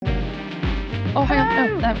Oh, hang on. Oh,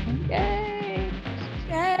 Hello. there we go. Yay.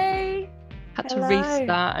 Yay. Had to Hello.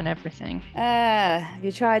 restart and everything. Have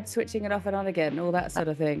you tried switching it off and on again? All that That sort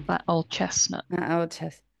of thing. that old chestnut. Oh,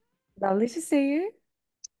 just lovely to see you.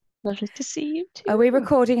 Lovely to see you Are we too.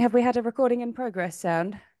 recording? Have we had a recording in progress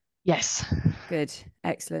sound? Yes. Good.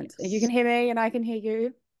 Excellent. You can Yes. hear me and I can hear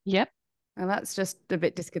you. Yep. And that's just a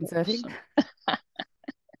bit disconcerting.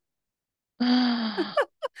 Awesome.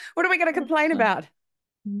 What are we going to complain Awesome. about?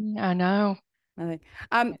 I know. Nothing.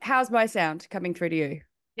 How's my sound coming through to you?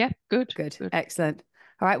 Yeah, good. Good. Good. Excellent.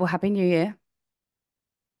 All right. Well, Happy New Year.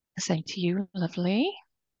 Same to you, lovely.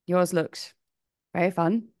 Yours looked very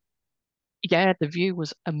fun. Yeah, the view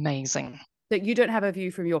was amazing. That you don't have a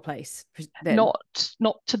view from your place then. Not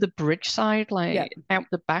to the bridge side, Yeah. like out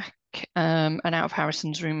the back, and out of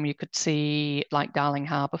Harrison's room you could see like Darling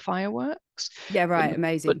Harbour fireworks, Yeah, but right. but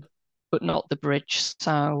Amazing. but not the bridge.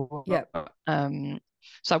 Yeah.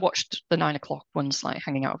 So I watched the 9 o'clock ones like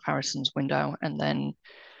hanging out of Harrison's window, and then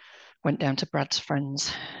went down to Brad's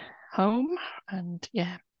friend's home, and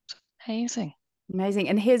yeah, amazing. Amazing.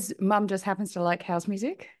 And his mum just happens to like house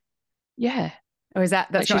music? Yeah, Or is like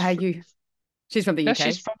that's not how you she's from the no,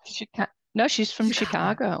 she's UK? from Chicago. No, she's from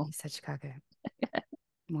Chicago. Chicago. You said Chicago.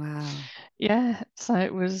 Wow. Yeah, so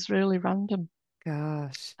it was really random.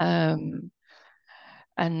 Gosh. Um,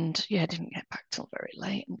 and yeah, didn't get back till very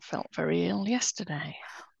late and felt very ill yesterday.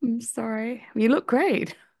 I'm sorry. You look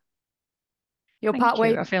great. You're Thank you.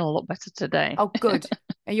 partway. I feel a lot better today. Oh, good.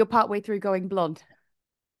 And you're partway through going blonde.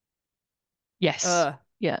 Yes. Uh,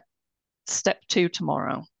 Yeah. Step two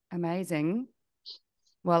tomorrow. Amazing.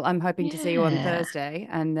 Well, I'm hoping to see you on Yeah, Thursday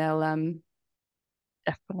and they'll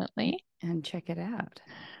definitely. and check it out.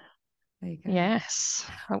 There you go. Yes.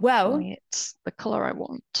 Well, Hopefully it's the color I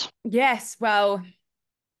want. yes, well,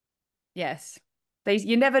 yes. These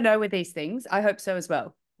you never know with these things. I hope so as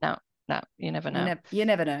well. No, no, you never know. You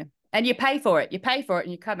never know. And you pay for it. You pay for it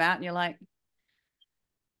and you come out and you're like,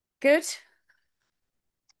 good.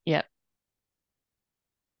 Yep.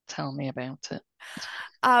 Tell me about it.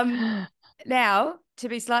 Um, Now to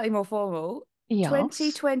be slightly more formal, Yes.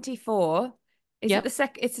 2024, is it Yep,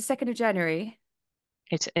 it's the 2nd of January,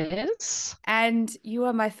 it is. and you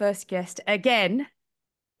are my first guest again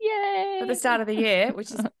for the Yay. start of the year, which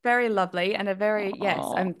is very lovely and a very, yes,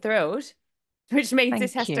 Oh, I'm thrilled, which means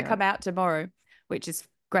this thank has to you. come out tomorrow, which is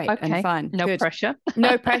great and Okay, fine. no Good. pressure.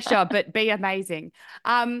 No pressure, but be amazing.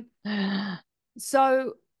 Um,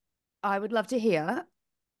 so I would love to hear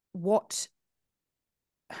what,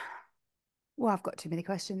 well, I've got too many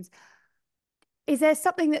questions. Is there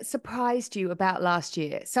something that surprised you about last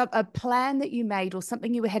year? Some a plan that you made or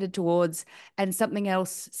something you were headed towards and something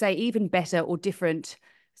else, say even better or different,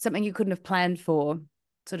 something you couldn't have planned for,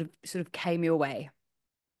 sort of came your way.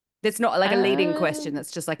 That's not like a leading question, Um,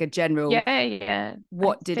 that's just like a general, yeah, yeah. I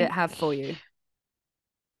what did it think have for you?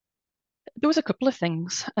 there was a couple of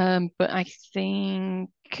things, but I think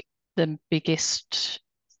the biggest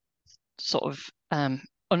sort of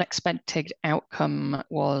unexpected outcome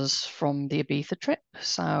was from the Ibiza trip.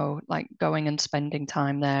 So, like going and spending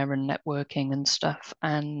time there and networking and stuff.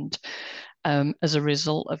 And as a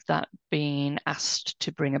result of that, being asked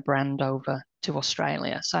to bring a brand over to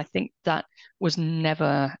Australia. So, I think that was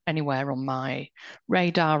never anywhere on my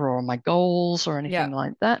radar or on my goals or Yeah. anything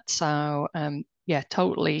like that. So, yeah,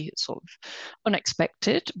 totally sort of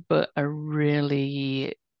unexpected, but a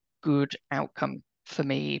really good outcome for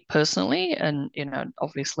me personally. And,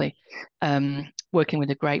 obviously, working with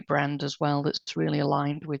a great brand as well that's really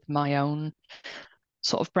aligned with my own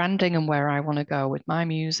sort of branding and where I want to go with my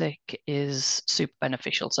music is super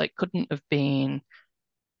beneficial. So it couldn't have been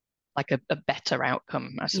like a better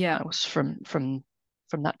outcome, I Yeah. suppose, from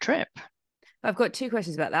that trip. I've got two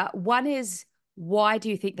questions about that. One is, why do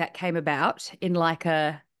you think that came about in like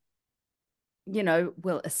a,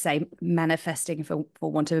 well, say manifesting for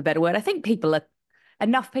want of a better word? I think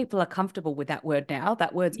enough people are comfortable with that word now.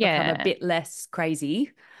 That word's become a Yeah. bit less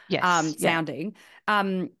crazy Yes. Yeah. sounding.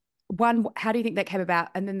 Um, One, how do you think that came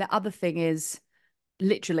about? And then the other thing is,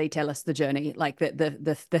 literally tell us the journey, like the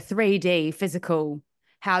 3D physical.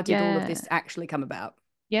 How did all of Yeah. this actually come about?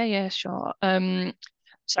 Yeah. Yeah. Sure.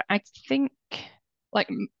 So I think like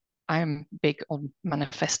I'm big on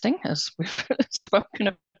manifesting, as we've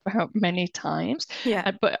spoken about many times. Yeah.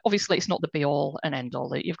 But obviously, it's not the be all and end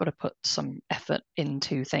all. You've got to put some effort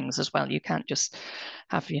into things as well. You can't just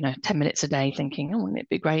have, 10 minutes a day thinking, oh, wouldn't it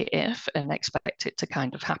be great if, and expect it to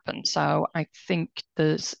kind of happen. So I think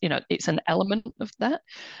there's, it's an element of that.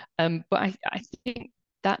 But I think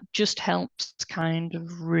that just helps kind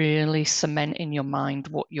of really cement in your mind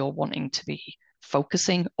what you're wanting to be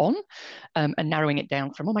focusing on, and narrowing it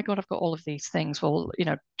down from, oh my God, I've got all of these things. Well,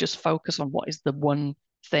 just focus on what is the one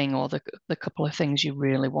thing or the couple of things you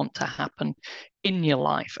really want to happen in your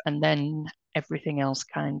life. And then everything else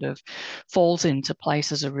kind of falls into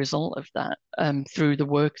place as a result of that, through the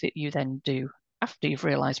work that you then do after you've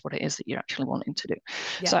realized what it is that you're actually wanting to do.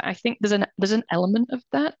 Yeah. So I think there's an element of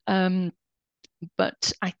that.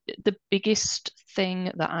 But the biggest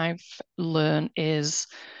thing that I've learned is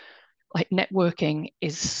like networking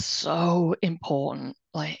is so important.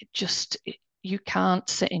 Like you can't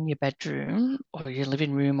sit in your bedroom or your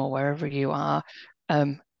living room or wherever you are,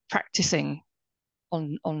 practicing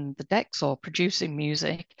on the decks or producing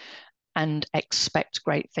music and expect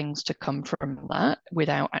great things to come from that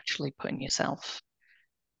without actually putting yourself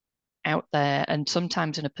out there, and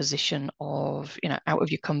sometimes in a position of, out of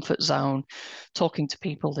your comfort zone, talking to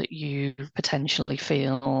people that you potentially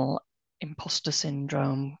feel imposter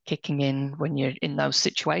syndrome kicking in when you're in those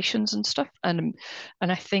situations and stuff. And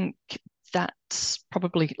I think that's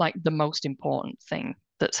probably like the most important thing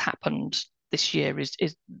that's happened this year is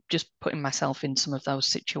just putting myself in some of those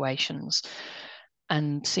situations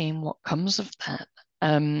and seeing what comes of that.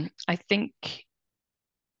 I think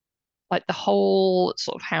like the whole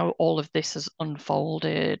sort of how all of this has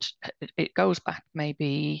unfolded, it goes back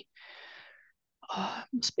maybe,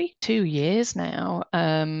 must be 2 years now,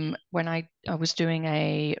 when I was doing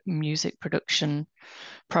a music production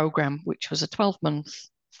program, which was a 12-month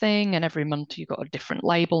thing, and every month you got a different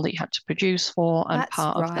label that you had to produce for, and That's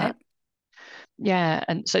part of right. that, yeah,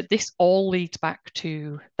 and so this all leads back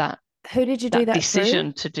to that Who did you do that that through?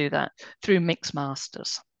 decision to do that through Mix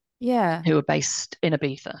Masters, Yeah. who are based in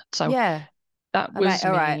Ibiza. So Yeah. that All right. was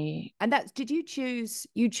All right. me. And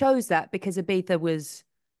you chose that because Ibiza was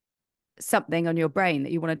something on your brain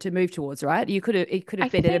that you wanted to move towards, right? It could I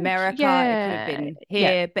have been in think, America, it could have yeah, been yeah,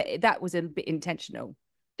 here, but that was a bit intentional.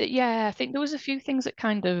 yeah. I think there was a few things that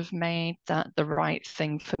kind of made that the right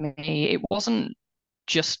thing for me. It wasn't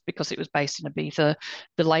just because it was based in Ibiza.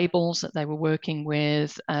 The labels that they were working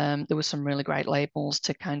with, there were some really great labels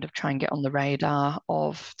to kind of try and get on the radar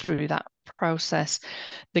of through that process.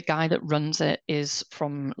 The guy that runs it is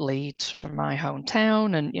from Leeds, from my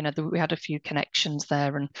hometown, and we had a few connections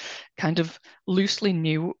there and kind of loosely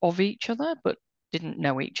knew of each other, but didn't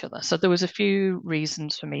know each other. So there was a few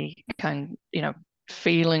reasons for me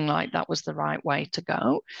feeling like that was the right way to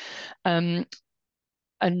go. Um,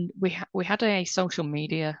 and we had a social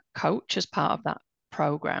media coach as part of that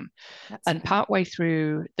program. That's And great. partway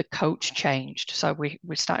through, the coach changed. So we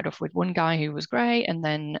started off with one guy who was great, and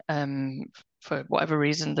then for whatever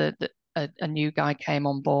reason, a new guy came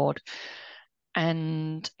on board,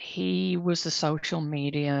 and he was the social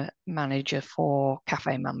media manager for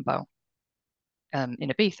Cafe Mambo, in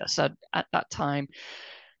Ibiza. So at that time,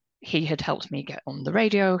 he had helped me get on the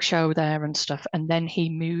radio show there and stuff. And then he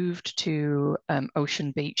moved to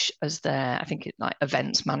Ocean Beach as their, I think, like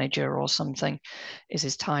events manager or something is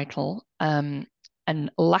his title. And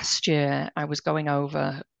last year I was going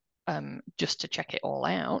over, just to check it all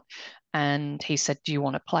out. And he said, "Do you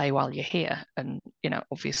want to play while you're here?" And,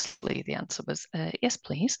 obviously the answer was, yes,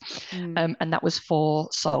 please. Mm. And that was for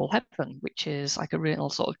Soul Heaven, which is like a real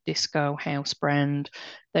sort of disco house brand.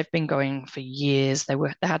 They've been going for years. They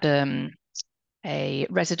had a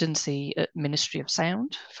residency at Ministry of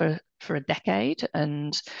Sound for a decade,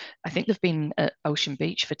 and I think they've been at Ocean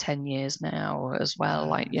Beach for 10 years now as well.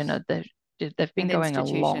 Like, Gosh. they've been An going a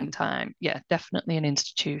long institution. time. Yeah, definitely an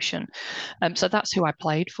institution. So that's who I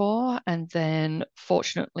played for, and then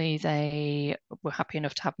fortunately they were happy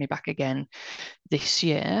enough to have me back again this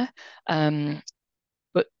year.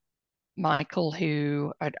 But Michael,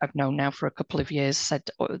 who I've known now for a couple of years, said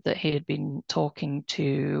that he had been talking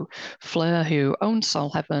to Fleur, who owns Soul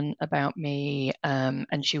Heaven, about me,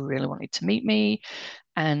 and she really wanted to meet me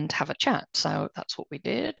and have a chat. So that's what we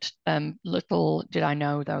did. Little did I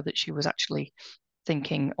know, though, that she was actually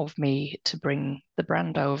thinking of me to bring the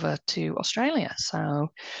brand over to Australia.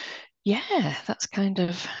 So, yeah, that's kind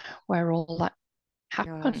of where all that Gosh.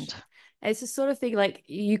 happened. It's the sort of thing like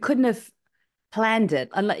you couldn't have planned it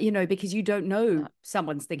unless, because you don't know No,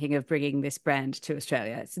 someone's thinking of bringing this brand to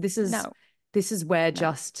Australia. So no, this is where no.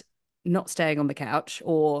 just not staying on the couch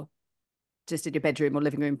or just in your bedroom or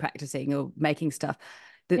living room practicing or making stuff,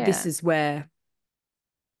 that this Yeah, is where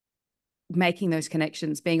making those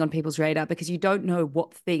connections, being on people's radar, because you don't know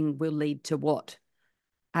what thing will lead to what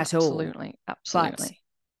at all. absolutely, But absolutely.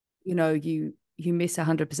 you miss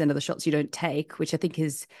 100% of the shots you don't take, which I think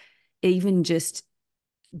is even just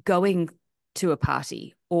going to a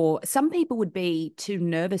party, or some people would be too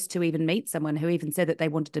nervous to even meet someone who even said that they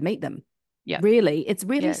wanted to meet them. Yeah. really. It's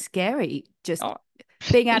really Yeah. scary just Oh,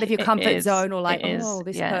 being out of your it comfort is. zone or like, It is. oh,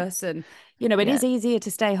 this Yeah. person, you know, it Yeah. is easier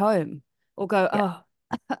to stay home or go, Yeah.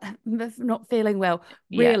 oh, I'm not feeling well.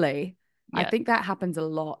 Yeah. Really, I Yeah. think that happens a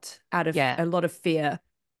lot out of Yeah. a lot of fear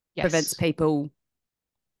prevents Yes. people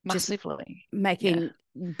just Massively. Yeah. making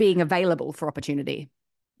being available for opportunity.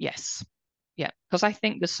 Yes. Yeah. Because I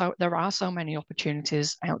think there are so many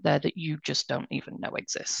opportunities out there that you just don't even know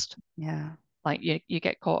exist. Yeah. Like you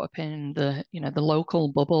get caught up in the local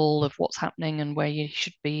bubble of what's happening and where you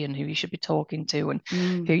should be and who you should be talking to and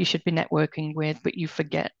Mm. who you should be networking with, but you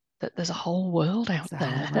forget that there's a whole world out It's a whole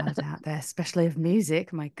there. world out there, especially of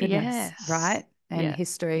music. My goodness, Yes. right? And Yeah.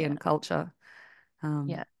 history Yeah. and culture. Yeah.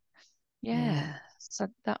 Yeah, Yeah. So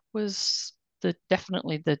that was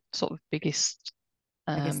definitely the sort of biggest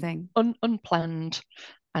biggest thing. unplanned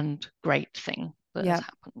and great thing that has Yeah.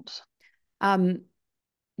 happened. Um,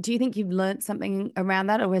 do you think you've learned something around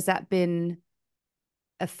that, or has that been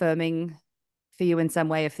affirming for you in some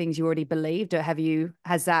way of things you already believed, or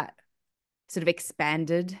has that sort of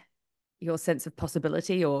expanded your sense of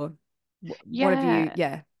possibility, or what have you? Yeah.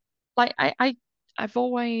 Yeah, Like I've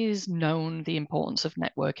always known the importance of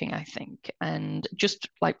networking, I think, and just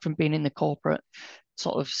like from being in the corporate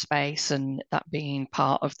sort of space and that being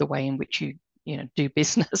part of the way in which you do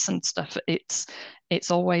business and stuff,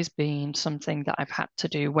 it's always been something that I've had to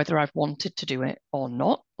do, whether I've wanted to do it or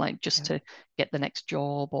not, like just yeah, to get the next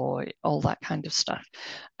job or all that kind of stuff.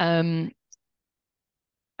 Um,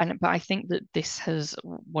 but I think that this has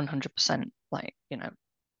 100% like,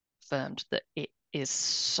 confirmed that it is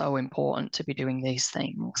so important to be doing these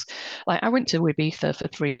things. Like I went to Ibiza for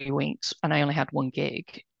 3 weeks and I only had one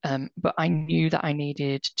gig, but I knew that I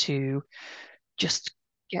needed to just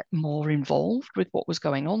get more involved with what was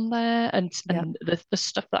going on there and yeah. the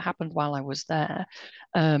stuff that happened while I was there,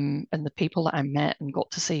 and the people that I met and got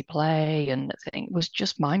to see play and thing was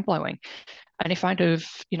just mind blowing. And if I'd have,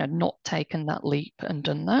 not taken that leap and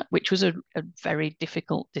done that, which was a very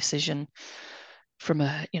difficult decision from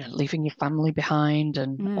leaving your family behind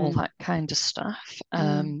and all Mm, that kind of stuff.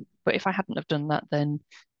 mm. But if I hadn't have done that, then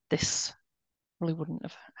this probably wouldn't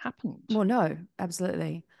have happened. Well, no,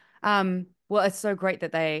 absolutely. Well, it's so great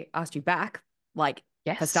that they asked you back, like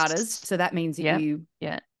for starters. Yes. So that means that Yeah. you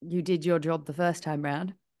Yeah. you did your job the first time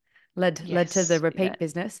round, led to the Yes. Yeah. repeat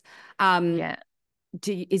business. Um, Yeah.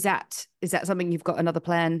 is that something you've got another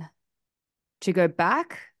plan to go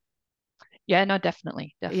back? Yeah. No,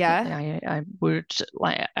 definitely. Definitely. Yeah, I would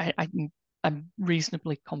like, I'm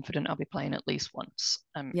reasonably confident I'll be playing at least once.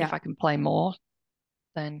 yeah, If I can play more,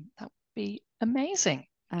 then that would be amazing.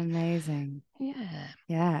 amazing. Yeah.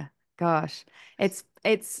 Yeah, gosh, it's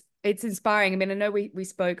inspiring. I mean, I know we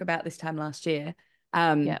spoke about this time last year,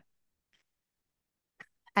 um, Yeah.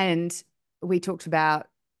 and we talked about.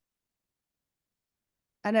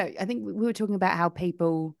 I think we were talking about how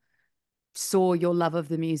people saw your love of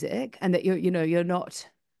the music and that you're not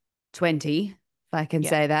 20, if I can Yeah.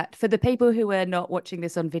 say that. For the people who are not watching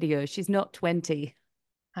this on video, she's not 20.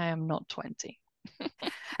 I am not 20.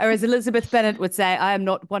 Or as Elizabeth Bennet would say, I am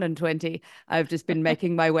not 1 in 20. I've just been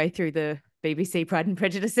making my way through the BBC Pride and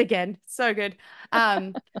Prejudice again. So good.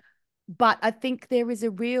 Um, but I think there is a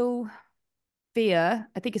real fear,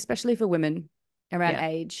 I think, especially for women around Yeah.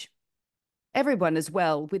 age, everyone as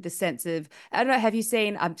well, with the sense of, I don't know, have you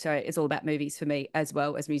seen, I'm sorry, it's all about movies for me as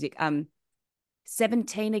well as music.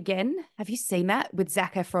 17 Again. Have you seen that with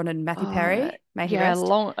Zac Efron and Matthew Perry? May he Yeah, rest. a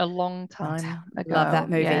long Long time time. Love that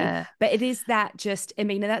ago. movie. Yeah. But it is that just, I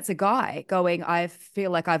mean, and that's a guy going, I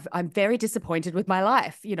feel like I'm very disappointed with my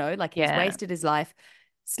life, like he's Yeah. wasted his life.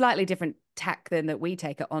 Slightly different tack than that we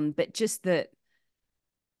take it on, but just that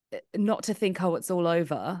not to think, oh, it's all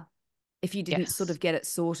over if you didn't sort Yes. of get it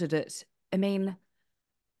sorted I mean,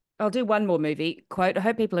 I'll do one more movie quote. I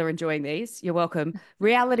hope people are enjoying these. You're welcome.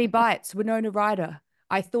 Reality Bites, Winona Ryder.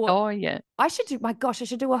 I thought Oh, yeah. I should do, my gosh, I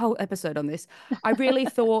should do a whole episode on this. I really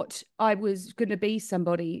thought I was going to be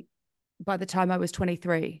somebody by the time I was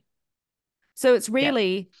 23. So it's Yeah.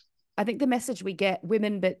 really, I think the message we get,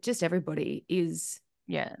 women, but just everybody, is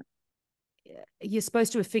Yeah. you're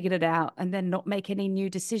supposed to have figured it out and then not make any new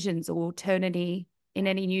decisions or turn in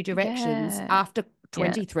any new directions Yeah. after Yeah.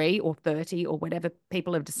 23 or 30 or whatever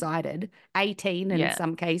people have decided, 18 in Yeah.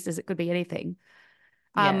 some cases, it could be anything.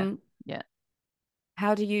 Yeah. Um, Yeah.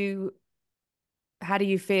 how do you how do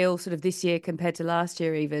you feel sort of this year compared to last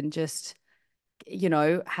year, even just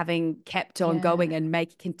having kept on going Yeah.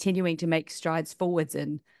 and continuing to make strides forwards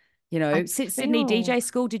and I Sydney feel, DJ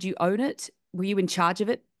school, did you own it? Were you in charge of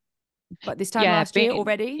it but this time yeah, last year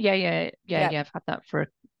already? yeah, Yeah. yeah. I've had that for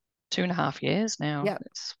 2.5 years now. Yeah.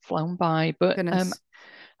 It's flown by, but Goodness.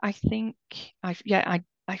 I think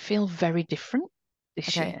I feel very different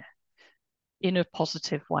this Okay. year in a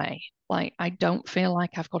positive way. Like I don't feel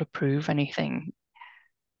like I've got to prove anything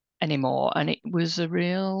anymore. And it was a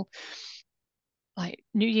real like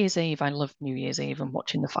New Year's Eve. I love New Year's Eve and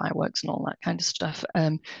watching the fireworks and all that kind of stuff.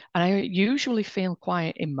 And I usually feel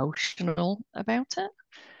quite emotional about it,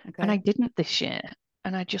 and I Okay. didn't this year.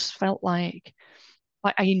 And I just felt like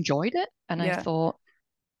I enjoyed it, and I Yeah. thought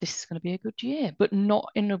this is going to be a good year, but not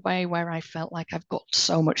in a way where I felt like I've got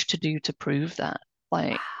so much to do to prove that.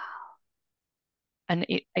 Like, Wow. and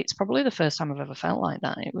it's probably the first time I've ever felt like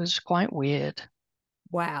that. It was quite weird.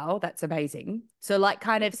 Wow, that's amazing. So like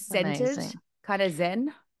kind It of was centered, amazing. kind of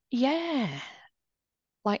zen. Yeah.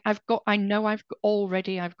 Like I know I've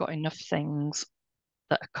got enough things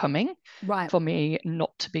that are coming Right. for me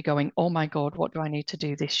not to be going, oh my God, what do I need to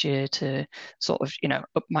do this year to sort of,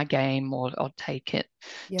 up my game or take it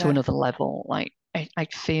to Yeah. another level? Like I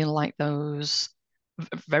feel like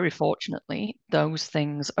very fortunately, those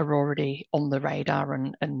things are already on the radar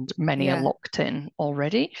and many are Yeah. locked in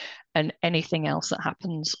already. And anything else that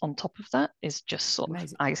happens on top of that is just sort of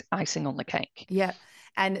Amazing. icing on the cake. Yeah.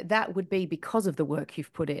 And that would be because of the work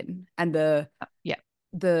you've put in and Yeah,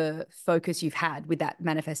 the focus you've had with that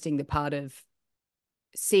manifesting the part of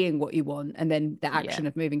seeing what you want and then the yeah. action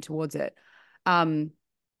of moving towards it. Um,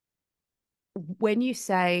 when you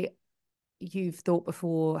say you've thought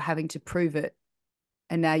before having to prove it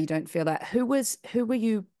and now you don't feel that, who were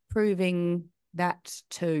you proving that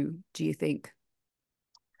to, do you think?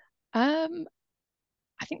 Um,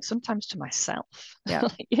 I think sometimes to myself, Yeah.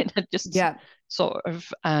 just Yeah. sort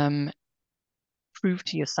of prove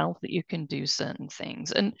to yourself that you can do certain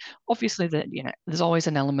things. And obviously that, there's always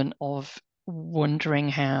an element of wondering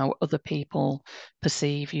how other people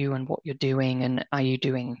perceive you and what you're doing and are you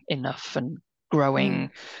doing enough and Mm.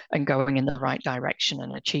 growing and going in the right direction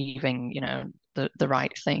and achieving, the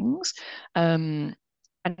right things. And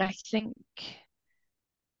I think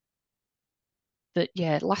that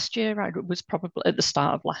yeah, last year I was probably at the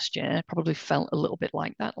start of last year, I probably felt a little bit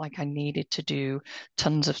like that, like I needed to do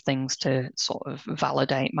tons of things to sort of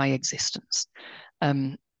validate my existence.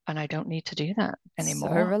 Um, and I don't need to do that So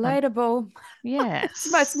anymore. And relatable.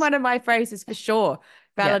 It's yes, one of my phrases for sure.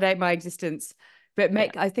 yeah, Validate my existence. But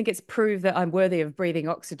yeah, I think it's prove that I'm worthy of breathing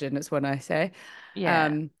oxygen, is what I say.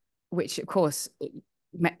 yeah, Um, which of course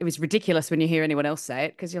it was ridiculous when you hear anyone else say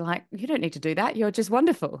it because you're like, you don't need to do that. You're just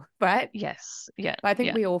wonderful, right? yes, yeah, But I think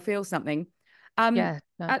yeah, we all feel something. Um, yeah,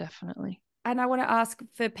 no, uh, definitely. and I want to ask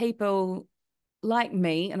for people like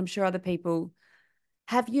me, and I'm sure other people,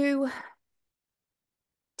 have you,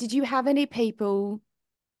 did you have any people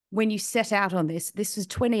when you set out on this? This was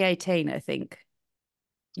 2018, I think.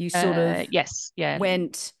 You sort of Yes, yeah,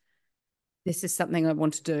 went, this is something I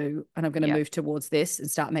want to do, and I'm going to yeah, move towards this and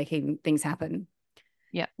start making things happen.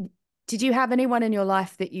 yeah. Did you have anyone in your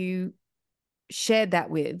life that you shared that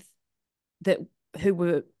with that who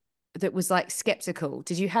were that was like skeptical?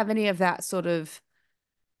 Did you have any of that sort of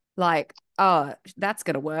like, oh, that's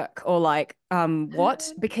gonna work, or like,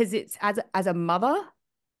 what? Um, Because it's as a mother,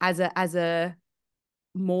 as a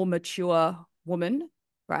more mature woman,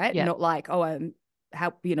 right? yeah, Not like, oh, I'm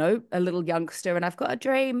how a little youngster and I've got a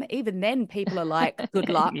dream. Even then, people are like, good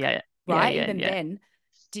luck, yeah, yeah, right? yeah, Even yeah, then,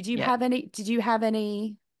 yeah. did you have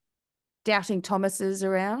any doubting Thomases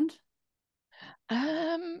around?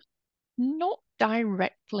 Um, Not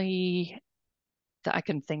directly that I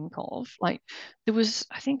can think of. Like there was,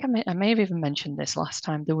 I think I may have even mentioned this last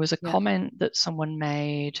time. There was a Yeah. comment that someone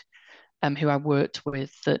made, who I worked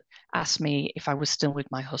with, that asked me if I was still with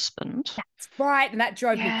my husband. Right. And that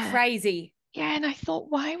drove me Yeah, crazy. yeah, and I thought,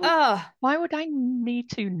 Oh, why would I need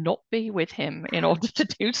to not be with him in order to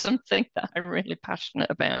do something that I'm really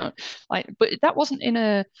passionate about? Like, but that wasn't in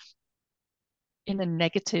a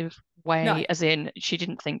negative no, way, as in she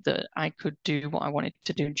didn't think that I could do what I wanted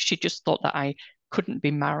to do. She just thought that I couldn't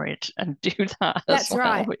be married and do that as that's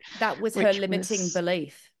well, right. That was her which limiting was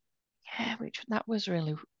belief. yeah, which that was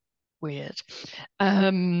really weird.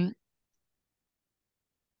 Um,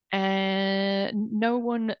 and no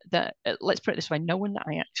one that let's put it this way, no one that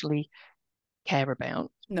I actually care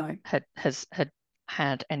about No, had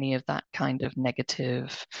had any of that kind of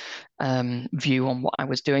negative view on what I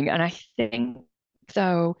was doing. And I think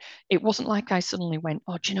though it wasn't like I suddenly went,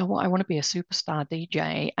 oh, do you know what? I want to be a superstar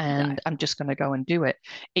DJ no. and I'm just going to go and do it.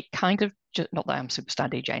 It kind of just, not that I'm a superstar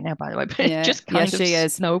DJ now, by the way, but it Yeah. just Yes, kind of she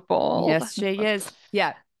is. snowballed. Yes, she is.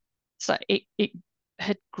 Yeah. So it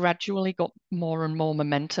had gradually got more and more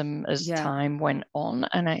momentum as Yeah. time went on,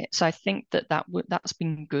 and I think that's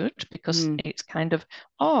been good because Mm. it's kind of,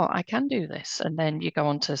 oh, I can do this, and then you go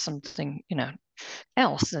on to something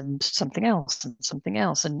else and something else and something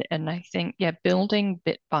else. And I think, yeah, building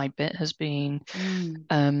bit by bit has been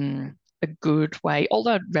Mm. a good way,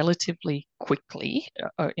 although relatively quickly,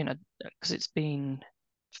 because it's been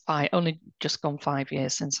only just gone 5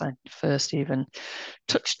 years since I first even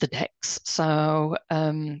touched the decks. So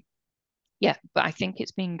yeah, but I think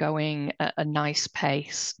it's been going at a nice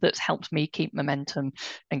pace that's helped me keep momentum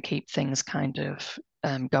and keep things kind of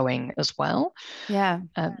going as well. Yeah.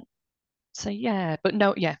 Um, so yeah, but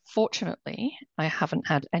no, yeah, fortunately, I haven't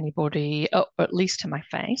had anybody, at least to my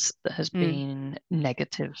face, that has Mm. been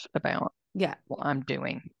negative about Yeah. what I'm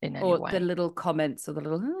doing in any Or the way. little comments or the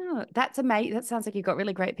little, oh, that's amazing. That sounds like you've got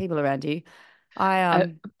really great people around you. I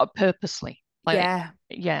Uh, Purposely, like, Yeah.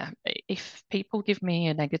 yeah, if people give me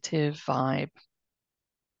a negative vibe,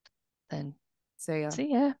 then So yeah.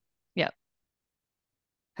 see, yeah, yeah,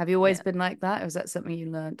 Have you always yeah. been like that, or is that something you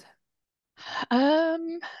learned?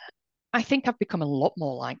 Um, I think I've become a lot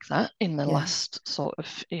more like that in the Yeah. last sort of,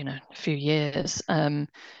 few years.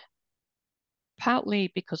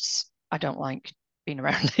 Partly because I don't like being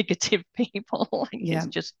around negative people, like it's Yeah.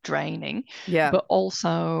 just draining. Yeah. But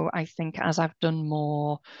also, I think as I've done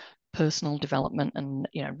more personal development and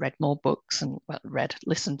read more books and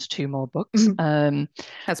listened to more books,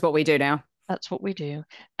 That's what we do now. that's what we do.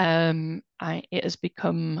 It has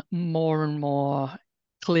become more and more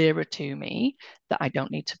clearer to me that I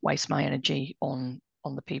don't need to waste my energy on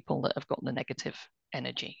the people that have got the negative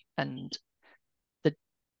energy and the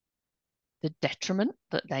the detriment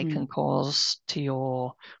that they can Mm. cause to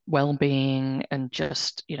your well-being and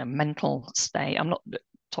just mental state. I'm not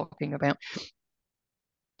talking about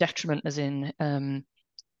detriment as in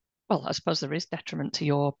well, I suppose there is detriment to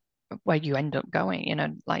your where you end up going,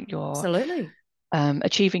 like your Absolutely.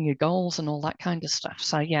 achieving your goals and all that kind of stuff.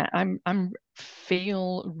 So yeah, I'm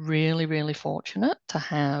feel really, really fortunate to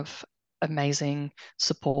have amazing,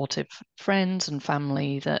 supportive friends and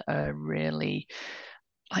family that are really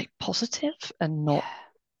like positive and not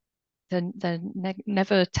Yeah. they're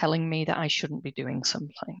never telling me that I shouldn't be doing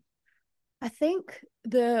something. I think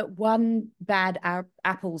the one bad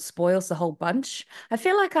apple spoils the whole bunch. I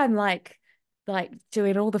feel like I'm like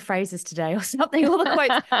doing all the phrases today or something, all the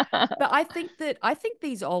quotes. But I think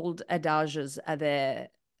these old adages are there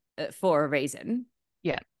for a reason.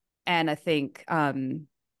 Yeah, And I think I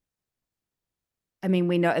mean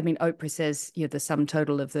we know I mean Oprah says you're the sum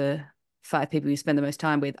total of the five people you spend the most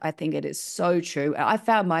time with. I think it is so true. I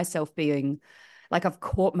found myself being like I've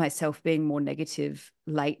caught myself being more negative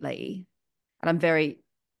lately. And I'm very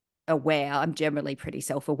aware. I'm generally pretty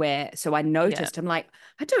self-aware. So I yeah, noticed, I'm like,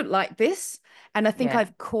 I don't like this. And I think yeah,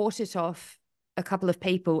 I've caught it off a couple of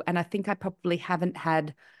people. And I think I probably haven't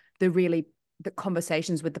had the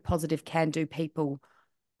conversations with the positive can-do people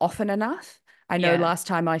often enough. I know yeah, last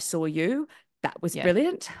time I saw you, that was yeah,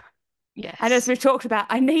 brilliant. And as yes. we've talked about,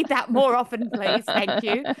 I need that more often, please. Thank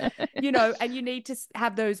you. And you need to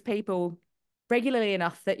have those people regularly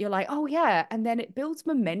enough that you're like, oh, yeah. And then it builds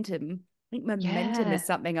momentum. I think momentum is Yeah,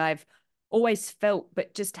 something I've always felt,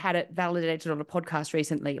 but just had it validated on a podcast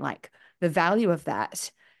recently, like the value of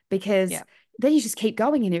that, because yeah, then you just keep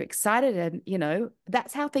going and you're excited. And,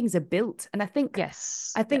 that's how things are built. And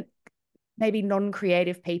yes, I yeah, think maybe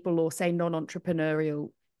non-creative people or say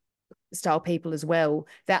non-entrepreneurial style people as well,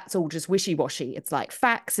 that's all just wishy-washy. It's like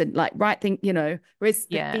facts and like right thing, whereas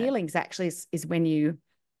the yeah, feelings actually is when you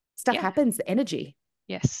stuff yeah, happens, the energy.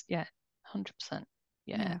 yes, yeah, 100%.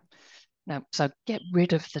 Yeah. Yeah. No, so get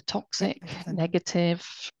rid of the Get toxic, rid of them. negative,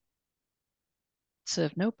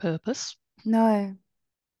 serve no purpose, No.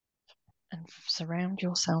 and surround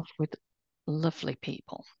yourself with lovely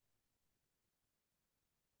people.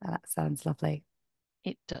 Oh, that sounds lovely.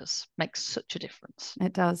 It does make such a difference.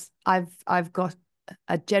 It does. I've got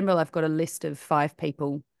I've got a list of five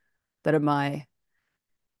people that are my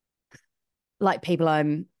like people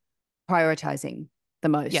I'm prioritizing the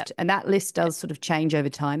Yeah, most. And that list yeah. does sort of change over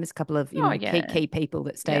time. There's a couple of, Oh, key yeah, people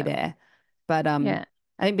that stay yeah, there. But yeah,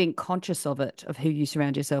 I think being conscious of it, of who you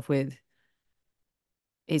surround yourself with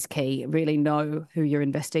is key. Really know who you're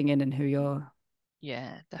investing in and who you're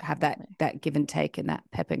yeah, have that definitely. that give and take and that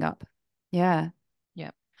pepping up. Yeah.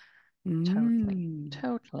 Yeah, totally, Mm.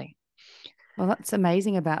 totally. Well, that's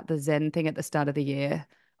amazing about the Zen thing at the start of the year.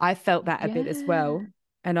 I felt that a bit as Yeah. well.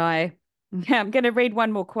 And yeah, I'm going to read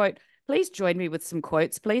one more quote. Please join me with some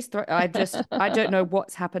quotes. Please I don't know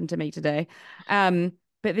what's happened to me today. But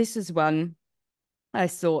this is one I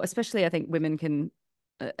saw, especially I think women can,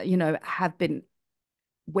 have been,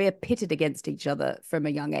 we're pitted against each other from a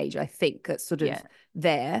young age. I think that's sort Yeah, of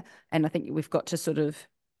there. And I think we've got to sort of,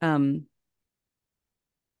 um,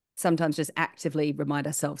 sometimes just actively remind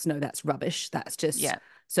ourselves, no, that's rubbish. That's just Yeah.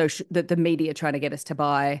 so that the media trying to get us to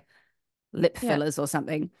buy lip Yeah. fillers or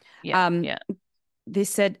something. Yeah. Um, Yeah. this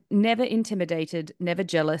said, never intimidated, never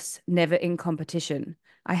jealous, never in competition.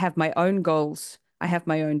 I have my own goals. I have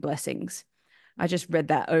my own blessings. I just read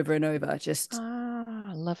that over and over, just Ah,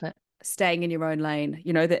 I love it. staying in your own lane.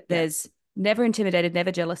 You know, that Yeah. there's never intimidated,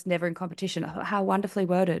 never jealous, never in competition. How wonderfully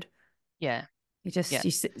worded. Yeah. You just Yeah.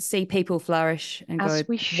 you see people flourish and go, As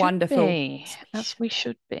we should wonderful. be. As we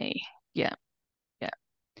should be. Yeah. Yeah.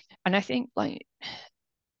 And I think like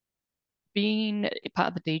being part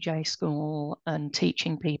of the DJ school and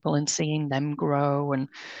teaching people and seeing them grow and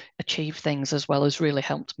achieve things as well has really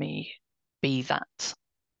helped me be that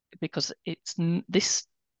because this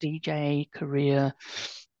DJ career,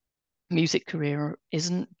 music career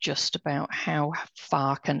isn't just about how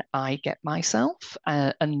far can I get myself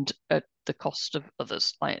and at the cost of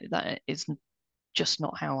others. Like that is just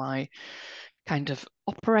not how I kind of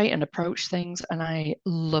operate and approach things. And I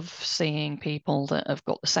love seeing people that have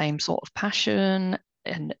got the same sort of passion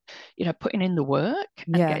and putting in the work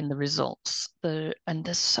and Yeah. getting the results. And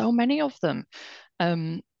there's so many of them.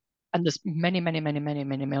 Um, and there's many, many, many, many,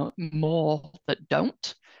 many more that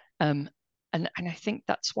don't. Um, and I think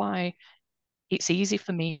that's why it's easy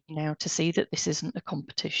for me now to see that this isn't a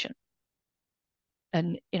competition.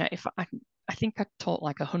 And if I think I taught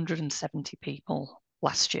like 170 people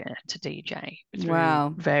last year to DJ through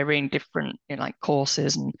Wow. varying different like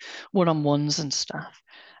courses and one-on-ones and stuff.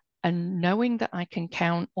 And knowing that I can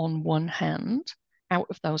count on one hand out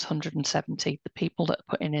of those 170, the people that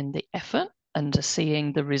are putting in the effort and are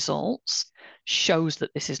seeing the results shows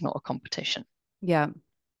that this is not a competition Yeah.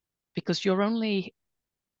 because you're only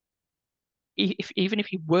even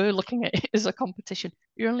if you were looking at it as a competition,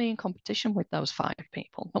 you're only in competition with those 5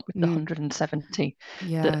 people, not with the Mm. 170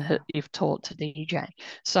 Yeah. that you've taught to DJ.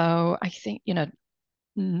 So I think,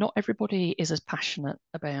 not everybody is as passionate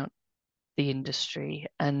about the industry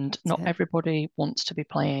and That's not it. everybody wants to be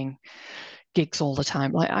playing gigs all the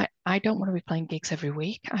time. Like I don't want to be playing gigs every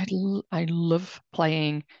week. I love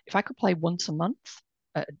playing. If I could play once a month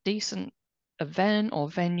at a decent event or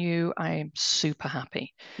venue, I am super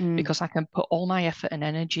happy Mm. because I can put all my effort and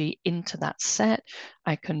energy into that set.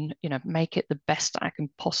 I can, make it the best I can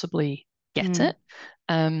possibly get Mm. it.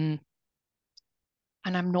 Um,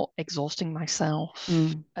 and I'm not exhausting myself.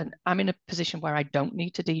 Mm. And I'm in a position where I don't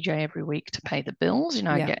need to DJ every week to pay the bills.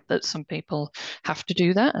 I Yeah. get that some people have to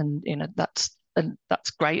do that, and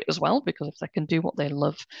that's great as well because if they can do what they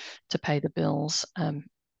love to pay the bills,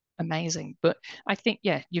 amazing. But I think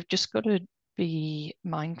you've just got to be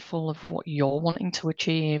mindful of what you're wanting to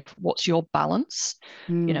achieve. What's your balance?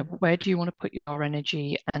 Mm. Where do you want to put your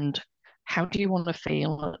energy, and how do you want to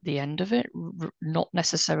feel at the end of it? Not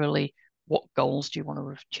necessarily what goals do you want to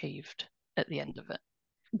have achieved at the end of it?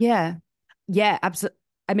 Yeah. Yeah. Absolutely.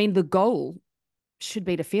 I mean, the goal should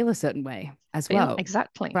be to feel a certain way as Feel well,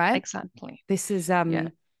 exactly, right? exactly. This is Yeah,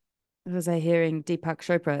 was I hearing Deepak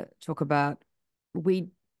Chopra talk about we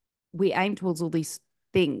we aim towards all these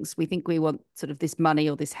things. We think we want sort of this money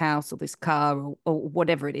or this house or this car or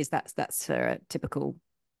whatever it is. yeah, That's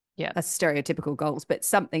stereotypical goals, but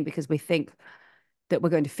something because we think that we're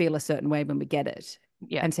going to feel a certain way when we get it.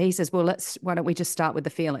 yeah, And so he says, well, why don't we just start with the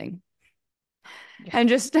feeling yeah. and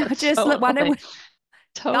just why don't Totally, we,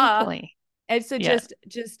 duh. totally. And so Yeah,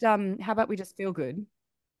 how about we just feel good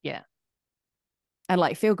yeah, and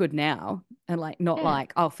like feel good now and like not yeah,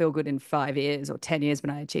 like I'll feel good in 5 years or 10 years when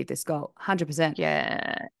I achieve this goal. 100%.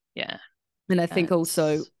 yeah, yeah. And I think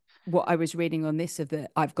also It's what I was reading on this of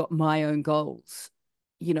that I've got my own goals,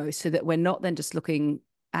 so that we're not then just looking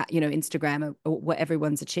at, Instagram or what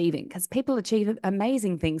everyone's achieving because people achieve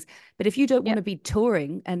amazing things. But if you don't want yeah, to be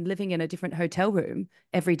touring and living in a different hotel room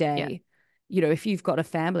every yeah, day, if you've got a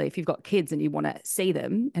family, if you've got kids and you want to see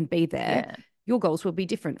them and be there, yeah, your goals will be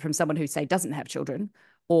different from someone who say doesn't have children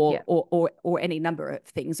yeah, or any number of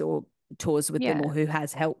things or tours with them yeah, or who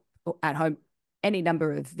has help at home, any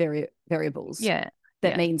number of variables yeah,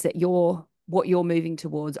 that yeah, means that what you're moving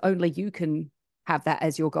towards, only you can have that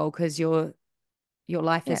as your goal because your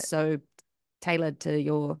life yeah. is so tailored to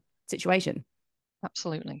your situation.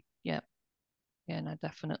 Absolutely. Yeah, yeah. No,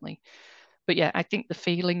 definitely. But yeah, I think the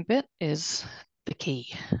feeling bit is the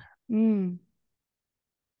key Mm.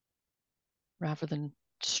 rather than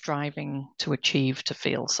striving to achieve to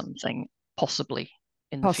feel something possibly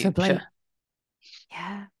in the future. Possibly.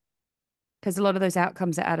 Yeah. Because a lot of those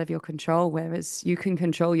outcomes are out of your control, whereas you can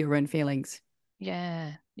control your own feelings.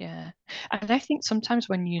 Yeah, yeah. And I think sometimes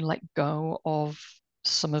when you let go of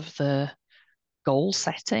some of the goal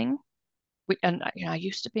setting, and I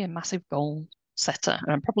used to be a massive goal setter,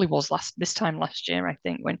 and I probably was this time last year, I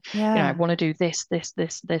think, when, I Yeah, want to do this,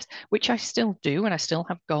 which I still do, and I still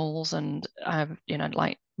have goals, and I have,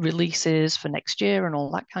 like releases for next year and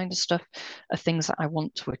all that kind of stuff are things that I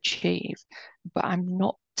want to achieve. But I'm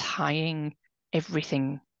not tying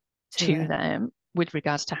everything to to it. them with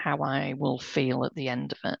regards to how I will feel at the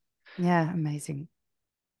end of it. Yeah, amazing.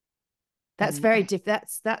 That's And very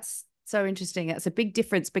that's so interesting. That's a big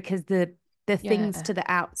difference because the things yeah, to the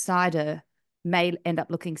outsider may end up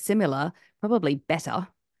looking similar, probably better.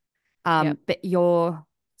 yeah, But you're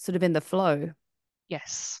sort of in the flow.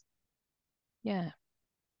 yes, yeah.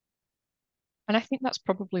 And I think that's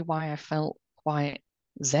probably why I felt quite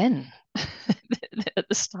zen at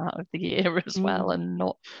the start of the year as well, Mm. and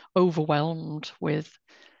not overwhelmed with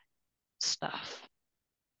stuff.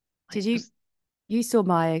 Like, Did you saw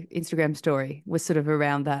my Instagram story was sort of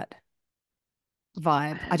around that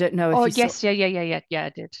vibe. I don't know if oh you saw. yes, yeah, yeah, yeah, yeah, yeah, I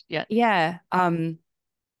did. Yeah, Yeah,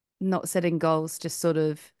 not setting goals, just sort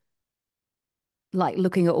of like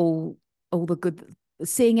looking at all the good,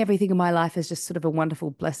 seeing everything in my life as just sort of a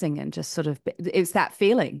wonderful blessing, and just sort of it's that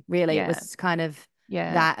feeling really. It yeah, was kind of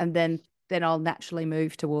yeah, that, and then I'll naturally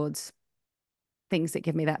move towards things that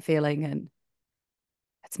give me that feeling, and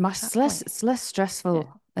exactly. it's less Yeah,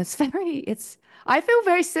 stressful. It's very it's I feel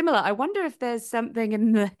very similar. I wonder if there's something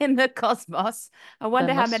in the cosmos. I there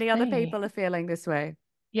wonder how must many other be. people are feeling this way.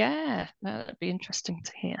 Yeah, no, that'd be interesting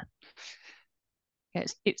to hear. Yeah,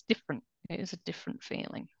 it's different. It is a different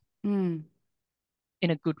feeling Mm,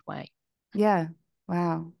 in a good way. yeah.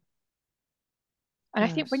 Wow. And I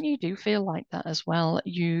think when Gosh. you do feel like that as well,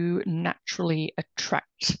 you naturally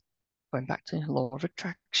attract, going back to law of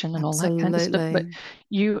attraction and all that kind of stuff, but Absolutely.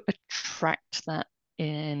 you attract that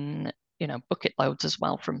in, bucket loads as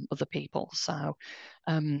well from other people. So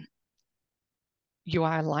um, you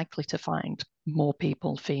are likely to find more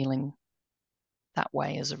people feeling that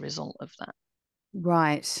way as a result of that.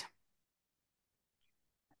 Right.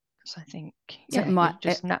 Because I think, So it yeah, might you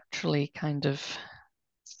just naturally kind of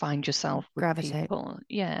find yourself with gravitate. people,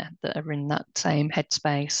 yeah, that are in that same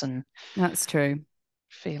headspace and That's true.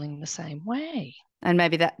 feeling the same way. And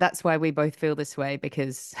maybe that's why we both feel this way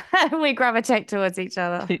because we gravitate towards each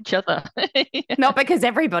other. Each other. Not because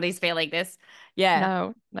everybody's feeling this. Yeah.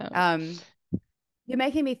 No, no. Um, you're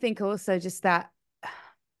making me think also just that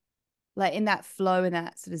like in that flow, in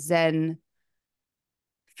that sort of Zen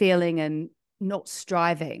feeling and not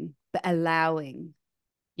striving, but allowing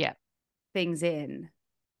Yeah, things in.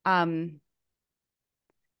 Um,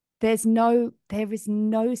 there is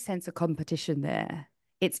no sense of competition there.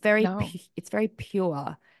 no. It's very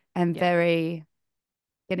pure and Yeah, very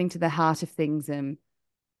getting to the heart of things, and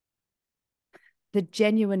the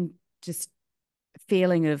genuine just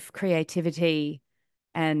feeling of creativity.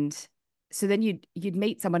 And so then you'd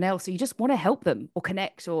meet someone else, or you just want to help them or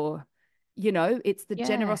connect, or it's the yeah,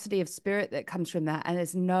 generosity of spirit that comes from that. And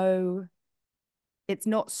it's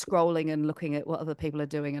not scrolling and looking at what other people are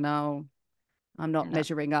doing and I'm not no.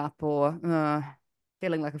 measuring up, or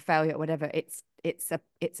feeling like a failure or whatever. It's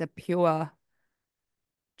a pure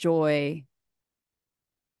joy,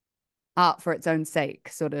 art for its own sake,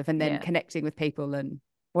 sort of, and then Yeah, connecting with people and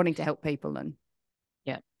wanting to help people. And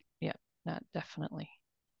yeah, yeah. No, definitely.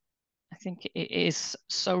 I think it is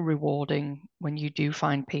so rewarding when you do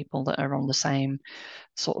find people that are on the same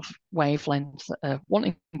sort of wavelength that are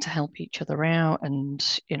wanting to help each other out. And,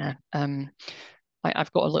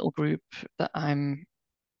 I've got a little group that I'm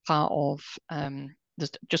part of.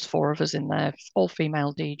 There's just four of us in there, all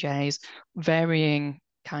female DJs, varying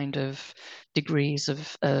kind of degrees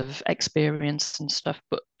of experience and stuff,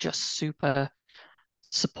 but just super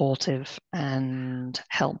supportive and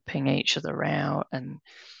helping each other out, and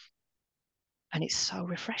it's so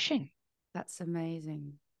refreshing. that's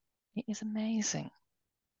amazing. It is amazing.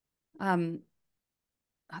 Um,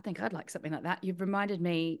 I think I'd like something like that. You've reminded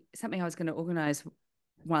me something I was going to organize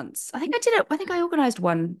once. I think I did it. I think I organized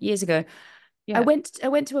one years ago. Yeah, I went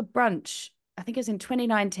to a brunch. I think it was in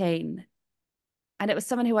 2019, and it was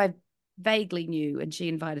someone who I vaguely knew, and she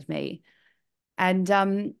invited me.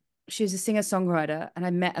 And she was a singer-songwriter, and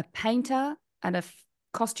I met a painter and a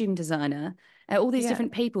costume designer, and all these yeah,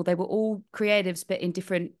 different people. They were all creatives, but in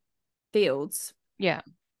different fields. yeah,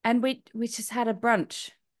 And we just had a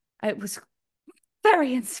brunch. It was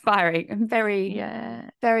very inspiring and very, yeah,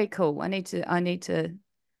 very cool. I need to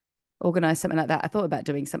organize something like that. I thought about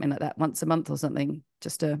doing something like that once a month or something,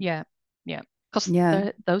 just to, yeah, yeah. Because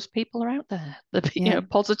yeah, those people are out there. The yeah,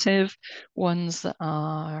 positive ones that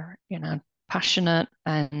are passionate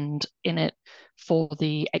and in it for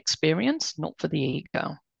the experience, not for the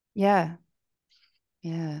ego. yeah,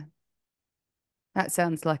 yeah. That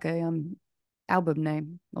sounds like a album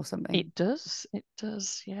name or something. It does,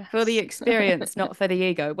 For the yes. experience, not for the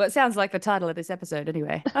ego. Well, it sounds like the title of this episode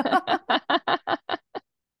anyway.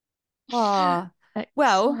 Oh,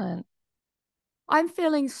 well, Excellent. I'm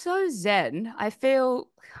feeling so zen. I feel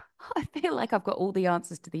like I've got all the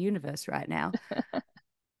answers to the universe right now.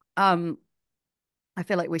 Um, I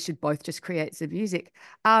feel like we should both just create some music.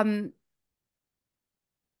 Um,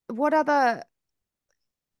 what other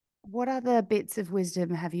what other bits of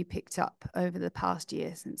wisdom have you picked up over the past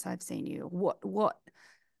year since I've seen you? What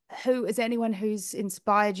who is anyone who's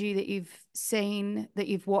inspired you that you've seen, that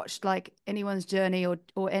you've watched, like anyone's journey or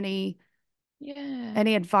Yeah.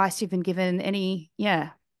 any advice you've been given, any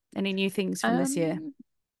new things from this year? Um,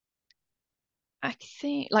 I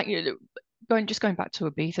think like going back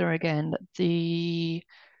to Ibiza again, the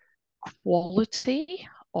quality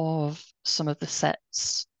of some of the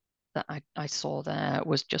sets that I saw there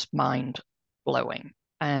was just mind blowing.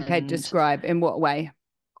 Okay, And describe in what way?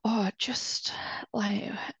 just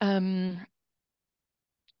like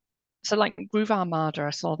so like Groove Armada, I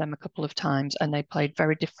saw them a couple of times and they played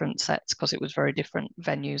very different sets because it was very different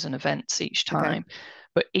venues and events each Okay. time.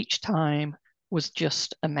 But each time was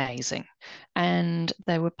just amazing. And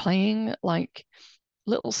they were playing like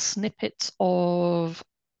little snippets of,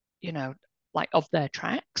 you know, like of their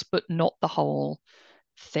tracks, but not the whole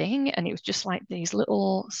thing. And it was just like these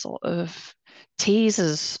little sort of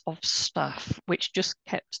teasers of stuff, which just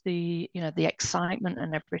kept the excitement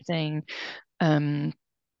and everything um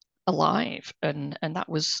alive, and that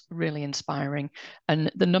was really inspiring.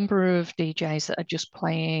 And the number of DJs that are just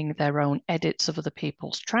playing their own edits of other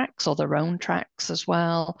people's tracks or their own tracks as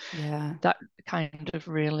well, Yeah. that kind of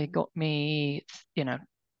really got me, you know,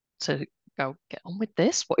 to go get on with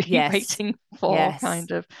this. What are you Yes. waiting for? Yes.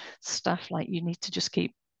 Kind of stuff. Like you need to just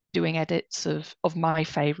keep doing edits of my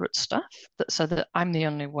favorite stuff so that I'm the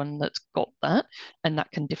only one that's got that, and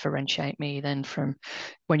that can differentiate me then from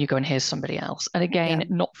when you go and hear somebody else. And Yeah. again,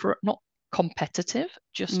 not competitive,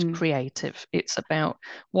 just Mm. creative. It's about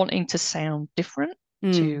wanting to sound different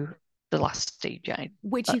Mm. to the last DJ.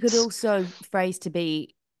 Which you could That's also phrase to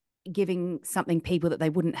be giving something people that they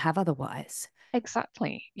wouldn't have otherwise,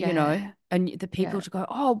 exactly, you yeah, know, and the people yeah, to go,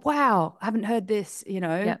 oh wow, I haven't heard this,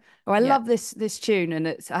 yeah, or I yeah. love this tune, and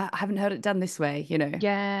I haven't heard it done this way.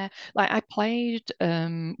 Yeah, like I played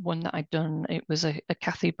one that I'd done. It was a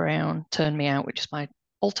Kathy Brown "Turn Me Out," which is my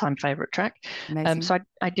all-time favorite track. Amazing. So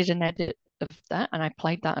I did an edit of that, and I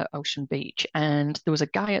played that at Ocean Beach. And there was a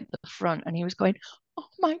guy at the front, and he was going, "Oh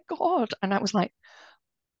my God!" And I was like,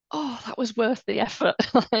 "Oh, that was worth the effort."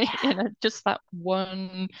 Like, just that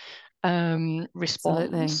one Absolutely.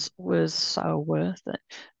 response was so worth it.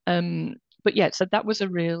 But yeah, so that was a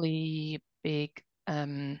really big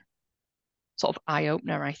sort of eye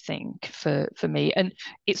opener, I think, for me. And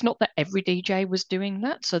it's not that every DJ was doing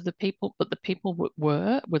that. So the people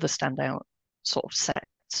were the standout sort of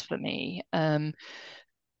sets for me. And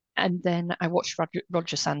then I watched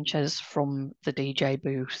Roger Sanchez from the DJ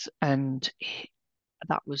booth, and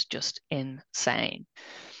that was just insane.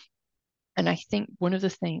 And I think one of the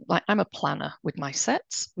things, like I'm a planner with my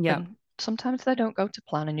sets, Yeah. and sometimes they don't go to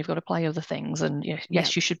plan, and you've got to play other things. And Yeah.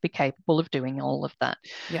 yes, you should be capable of doing all of that.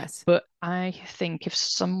 Yes. But I think if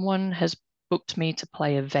someone has booked me to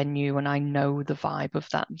play a venue and I know the vibe of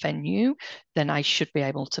that venue, then I should be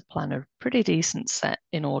able to plan a pretty decent set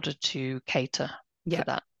in order to cater for Yeah.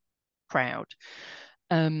 that crowd.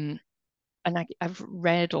 Um, and I've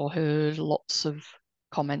read or heard lots of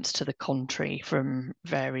comments to the contrary from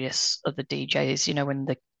various other DJs, when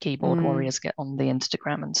the keyboard Mm. warriors get on the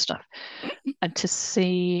Instagram and stuff. And to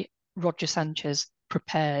see Roger Sanchez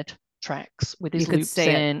prepared tracks with You his could loops see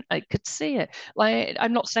it. in, I could see it. Like,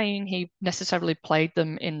 I'm not saying he necessarily played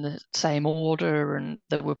them in the same order and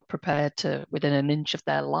they were prepared to within an inch of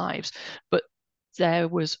their lives, but there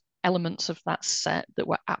was elements of that set that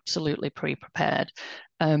were absolutely pre-prepared,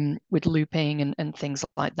 with looping and things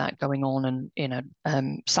like that going on,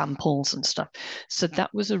 and samples and stuff. So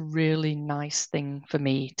that was a really nice thing for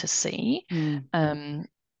me to see. Mm. Um,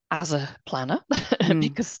 as a planner, Mm.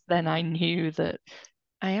 because then I knew that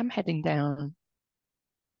I am heading down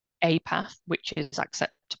a path which is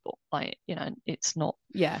acceptable. Like, Yeah. it's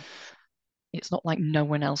not like no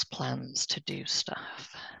one else plans to do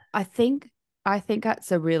stuff. I think I think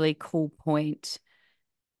that's a really cool point,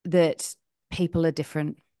 that people are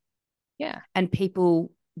different Yeah, and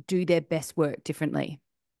people do their best work differently.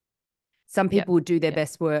 Some yeah, people do their yeah,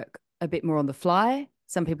 best work a bit more on the fly.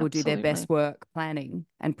 Some people do their best absolutely. work planning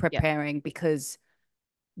and Yeah, preparing, because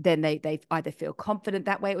then they either feel confident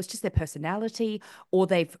that way, it was just their personality, or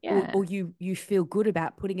they've yeah, or you feel good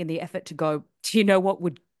about putting in the effort to go, do you know what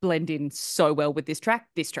would blend in so well with this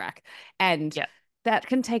track. And Yeah. that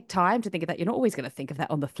can take time to think of that. You're not always going to think of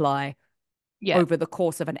that on the fly Yeah. over the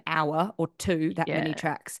course of an hour or two, that many Yeah.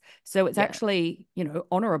 tracks. So it's Yeah. actually,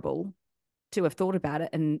 honorable to have thought about it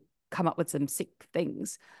and come up with some sick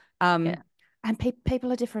things. Um, Yeah. and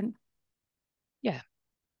people are different. Yeah.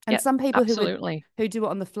 And Yeah. some people Absolutely. who do it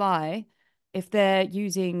on the fly, if they're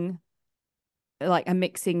using like a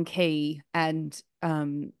mixing key and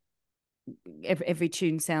every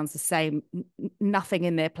tune sounds the same, nothing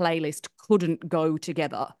in their playlist couldn't go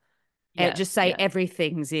together. Yeah. Just say Yeah.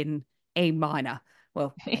 everything's in A minor,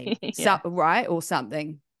 well, A Yeah. right or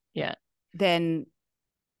something, Yeah. then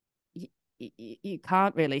you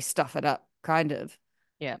can't really stuff it up, kind of.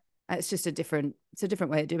 Yeah. It's a different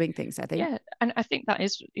way of doing things, I think. Yeah, and I think that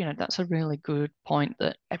is, that's a really good point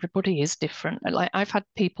that everybody is different. And, like, I've had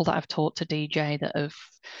people that I've taught to DJ that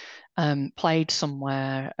have played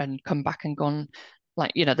somewhere and come back and gone,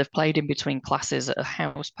 like, they've played in between classes at a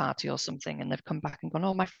house party or something, and they've come back and gone,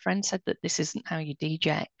 oh, my friend said that this isn't how you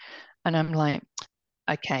DJ. And I'm like,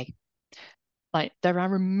 okay, like, there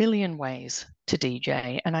are a million ways to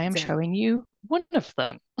DJ, and I am That's it. showing you one of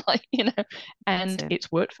them. Like, That's and it.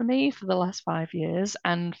 it's worked for me for the last 5 years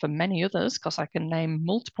and for many others, because I can name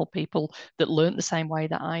multiple people that learned the same way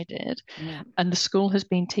that I did. Yeah. And the school has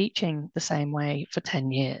been teaching the same way for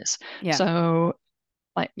 10 years. Yeah. So,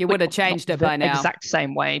 like, You but would have not changed it the by now. exact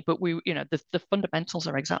same way, but the fundamentals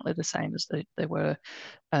are exactly the same as they were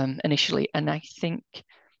initially. And I think,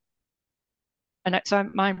 so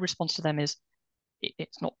my response to them is,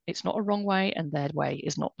 it's not a wrong way, and their way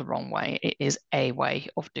is not the wrong way. It is a way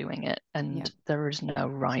of doing it, Yeah. and there is no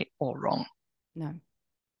right or wrong. No.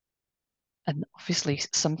 And obviously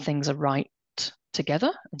some things are right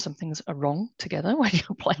together and some things are wrong together when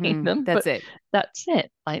you're playing them, That's but it. that's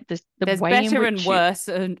it. Like, the There's way in better and which you worse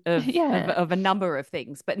yeah, of a number of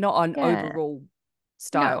things, but not on yeah, overall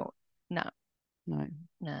style. no, no, No.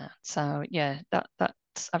 no. So yeah,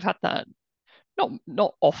 that's I've had that,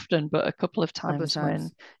 not often, but a couple of A couple of times when,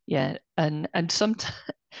 times. yeah, and sometimes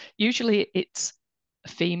usually it's a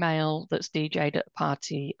female that's DJ'd at a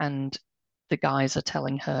party, and the guys are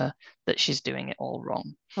telling her that she's doing it all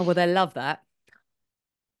wrong. Oh, well, they love that.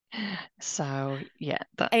 So yeah, It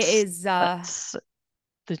that's is that's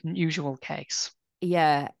the usual case.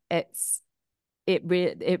 yeah, it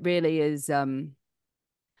really is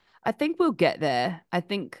I think we'll get there. I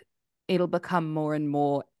think it'll become more and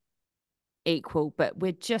more equal, but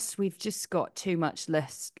we've just got too much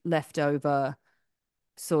left over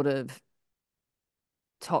sort of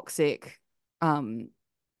toxic um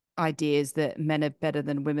ideas that men are better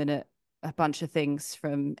than women at a bunch of things,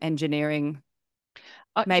 from engineering,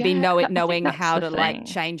 maybe Yeah, I think knowing that's how the to like thing.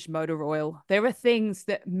 change motor oil. There are things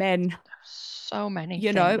that men, So many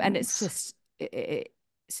and it's things. just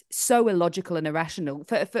it's so illogical and irrational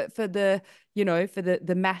for the for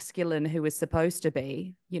the masculine who is supposed to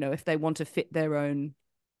be, if they want to fit their own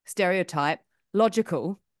stereotype,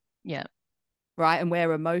 logical, Yeah, right? And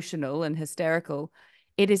we're emotional and hysterical.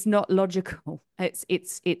 It is not logical.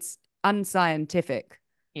 It's unscientific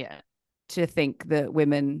yeah, to think that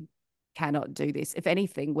women cannot do this. If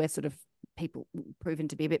anything, we're sort of people proven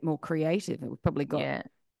to be a bit more creative, and we've probably got yeah,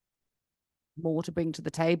 more to bring to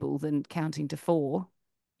the table than counting to four.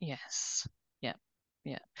 yes, yeah,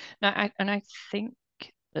 yeah. Now, I think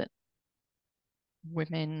that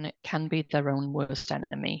women can be their own worst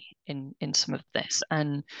enemy in some of this,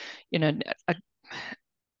 and you know, I,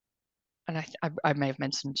 I may have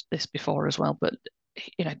mentioned this before as well, but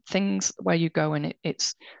things where you go and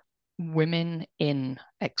it's women in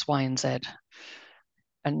X, Y, and Z,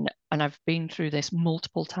 and I've been through this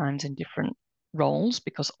multiple times in different roles,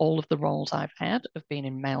 because all of the roles I've had have been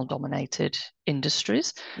in male dominated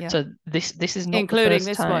industries. Yeah, So this is not the including first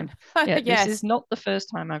this time. one. Yeah, this is Yes. not the first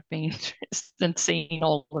time I've been and seen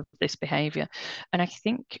all of this behavior. And I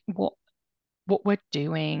think what we're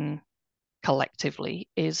doing collectively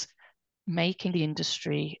is making the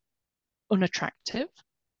industry unattractive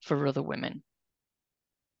for other women.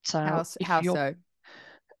 So if How you're so?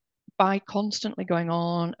 by constantly going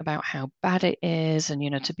on about how bad it is,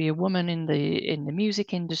 and to be a woman in the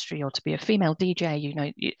music industry, or to be a female DJ,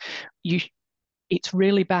 you it's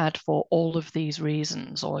really bad for all of these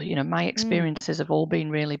reasons, or my Mm, experiences have all been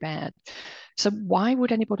really bad. So why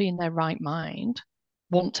would anybody in their right mind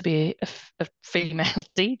want to be a female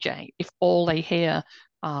DJ if all they hear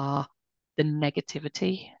are the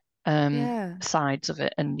negativity yeah. sides of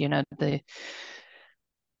it? And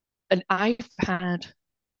I've had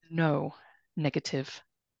no negative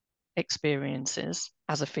experiences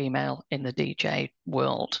as a female in the DJ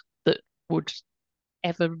world that would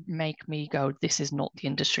ever make me go, this is not the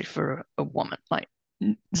industry for a woman. Like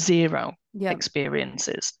zero Yeah.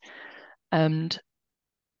 experiences. And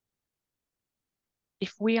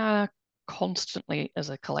if we are constantly as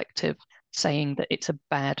a collective saying that it's a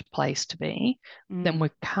bad place to be, then Mm. we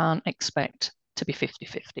can't expect to be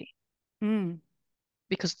 50-50 Mm.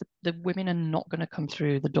 because the women are not going to come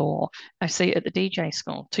through the door. I see it at the DJ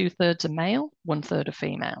school, 2/3 are male, 1/3 are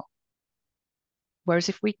female. Whereas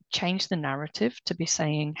if we change the narrative to be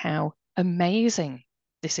saying how amazing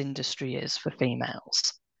this industry is for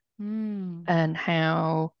females Mm. and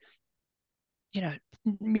how, you know,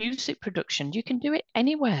 music production, you can do it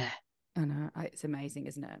anywhere. I know. It's amazing,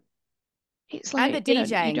 isn't it? It's And the like, you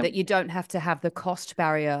DJing, that don't, you don't have to have the cost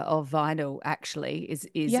barrier of vinyl actually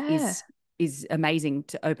yeah, is amazing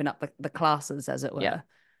to open up the classes, as it yeah, were.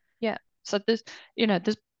 yeah. So there's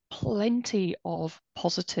plenty of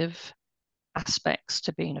positive aspects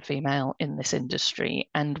to being a female in this industry,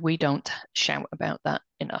 and we don't shout about that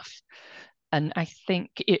enough. And I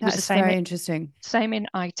think it was the That's very same interesting. same in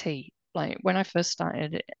IT. Like when I first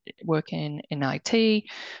started working in IT,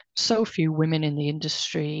 so few women in the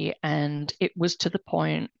industry, and it was to the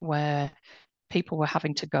point where people were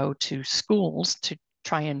having to go to schools to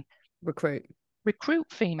try and Recruit. recruit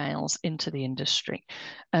females into the industry.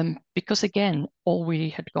 Because again, all we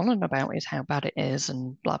had gone on about is how bad it is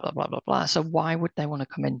and blah, blah, blah, blah, blah. So why would they want to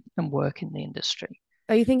come in and work in the industry?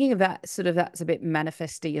 Are you thinking of that sort of, that's a bit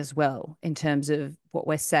manifesty as well in terms of what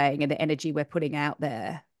we're saying and the energy we're putting out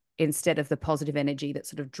there instead of the positive energy that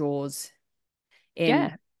sort of draws in?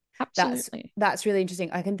 Yeah, That's absolutely. that's really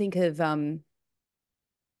interesting. I can think of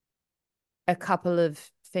a couple of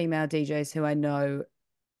female DJs who I know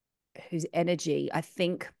whose energy, I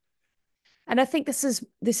think, and I think this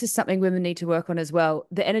is something women need to work on as well.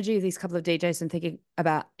 The energy of these couple of DJs I'm thinking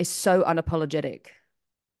about is so unapologetic.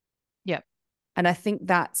 Yeah. And I think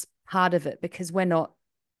that's part of it because we're not,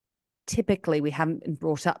 typically we haven't been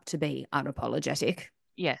brought up to be unapologetic.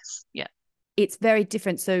 Yes. Yeah. It's very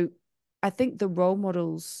different. So I think the role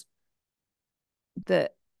models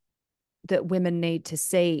that women need to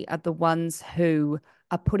see are the ones who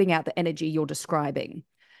are putting out the energy you're describing.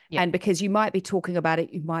 Yeah. And because you might be talking about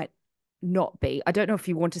it, you might not be. I don't know if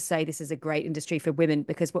you want to say this is a great industry for women,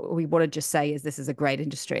 because what we want to just say is this is a great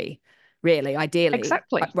industry, really, ideally,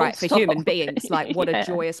 Exactly. Full right, for stop. human beings. Like, what a Yeah.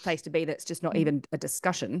 joyous place to be. That's just not even a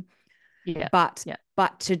discussion. Yeah. But Yeah.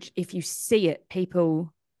 to, if you see it,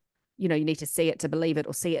 people, you know, you need to see it to believe it,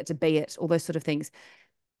 or see it to be it, all those sort of things.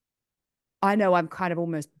 I know I'm kind of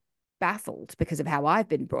almost baffled because of how I've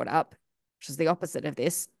been brought up, which is the opposite of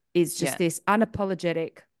this, is just Yeah. this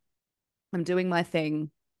unapologetic, I'm doing my thing,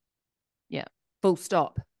 Yeah. full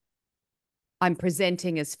stop. I'm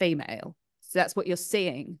presenting as female. So that's what you're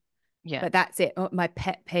seeing. Yeah. But that's it. Oh, my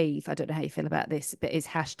pet peeve, I don't know how you feel about this, but is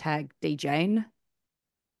hashtag DJane.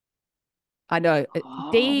 I know. Oh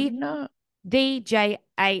D no. DJANE.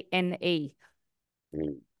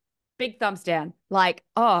 Big thumbs down. Like,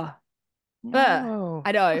 oh, No.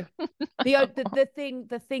 I know.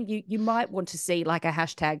 The thing you might want to see, like a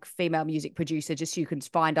hashtag female music producer, just so you can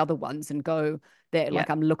find other ones and go there. Yeah. Like,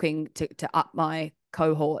 I'm looking to up my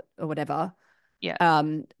cohort or whatever. Yeah.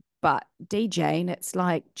 Um, but D Jane, it's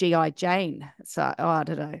like GI Jane. It's like, oh, I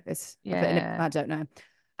don't know. It's, but Yeah. I don't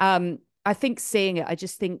know. I think seeing it, I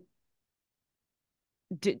just think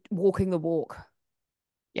walking the walk.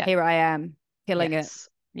 Yeah. Here I am, killing it Yes.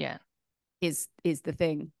 Yeah. is the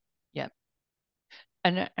thing. Yeah.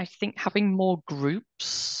 And I think having more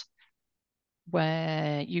groups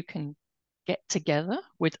where you can get together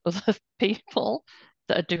with other people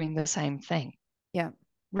that are doing the same thing Yeah.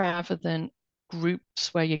 rather than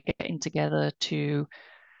groups where you're getting together to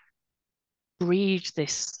breed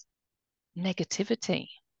this negativity.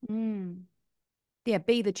 Mm. Yeah,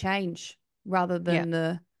 be the change rather Yeah. than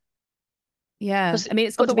the, yeah. Because I mean,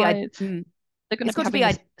 it's got to be otherwise, they're going to it's be got to be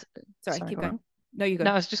having this. sorry, Sorry, keep go going. on. No, you go.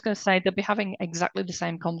 No, I was just going to say they'll be having exactly the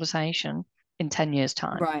same conversation in 10 years'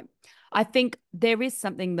 time. Right. I think there is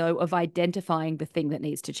something though of identifying the thing that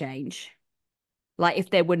needs to change. Like, if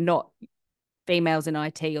there were not females in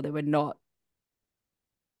IT, or there were not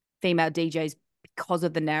female DJs because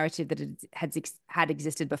of the narrative that had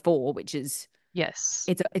existed before, which is Yes.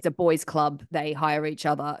 it's a boys' club, they hire each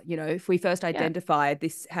other. You know, if we first Yeah. identified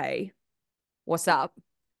this, hey, what's up?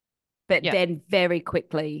 But Yeah. then very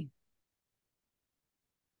quickly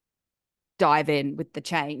dive in with the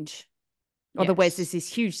change. Otherwise, there's Yes.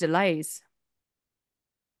 these huge delays.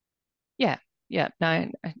 Yeah. Yeah.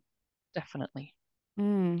 No, definitely.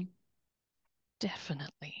 Mm.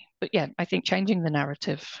 Definitely. But yeah, I think changing the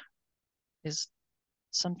narrative is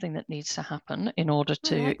something that needs to happen in order I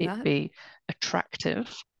to like it that. be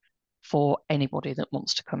attractive for anybody that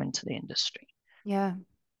wants to come into the industry. Yeah.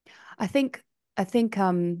 I think I think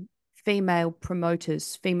female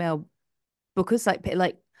promoters, female bookers,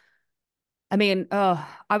 like I mean,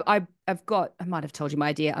 I've got, I might have told you my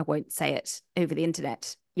idea. I won't say it over the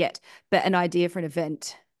internet yet, but an idea for an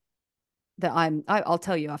event that I'll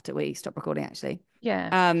tell you after we stop recording actually. Yeah.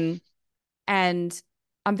 Um and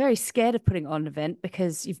I'm very scared of putting on an event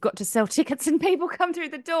because you've got to sell tickets and people come through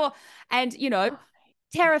the door and Yes.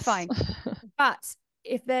 terrifying. But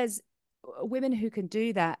if there's women who can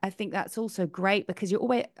do that, I think that's also great because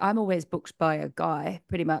I'm always booked by a guy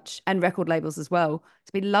pretty much, and record labels as well.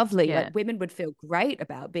 It's been lovely. Yeah. Like women would feel great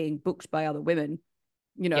about being booked by other women,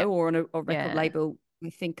 Yeah. or on a record Yeah. label. I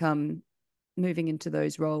think moving into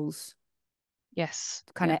those roles Yes.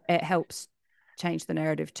 kind Yeah. of it helps change the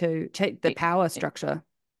narrative too, change the It, power it, structure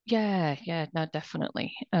yeah. Yeah. No,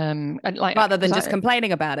 definitely. And like, rather than because just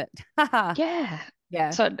complaining about it. yeah. Yeah.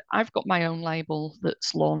 So I've got my own label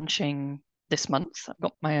that's launching this month. I've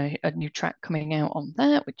got my a new track coming out on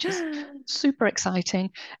there, which is super exciting.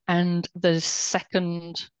 And the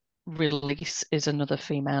second release is another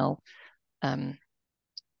female um,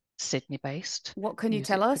 Sydney-based What can you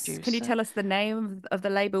tell music us? Can you producer. tell us the name of the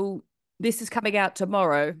label? This is coming out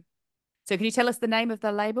tomorrow. So can you tell us the name of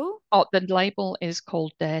the label? Oh, the label is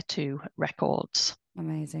called Dare to Records.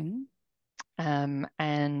 Amazing.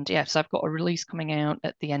 And yeah, so I've got a release coming out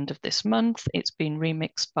at the end of this month. It's been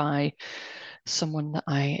remixed by someone that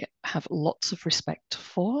I have lots of respect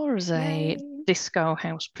for as a Yay. disco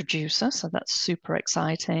house producer. So that's super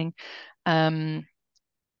exciting. Um,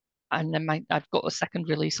 and then I've got a second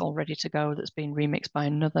release all ready to go that's been remixed by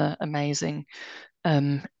another amazing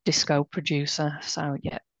disco producer. So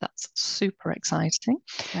yeah, that's super exciting.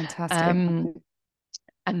 Fantastic. Um,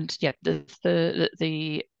 and yeah,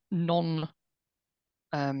 the non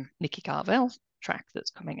Nikki Carvell track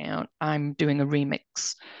that's coming out, I'm doing a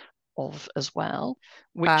remix of as well,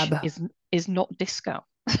 which Fab. is not disco.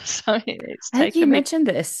 So it's I think you taken me, mentioned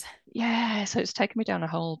this. yeah, so it's taken me down a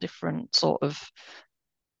whole different sort of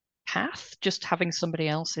path, just having somebody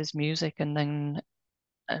else's music and then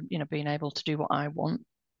being able to do what I want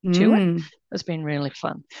to it Mm, has been really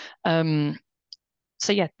fun. Um,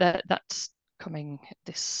 so yeah, that's coming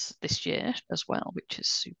this year as well, which is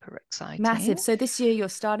super massive. exciting. So this year you're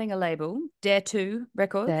starting a label, Dare to There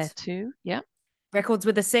Records. too, yeah, Records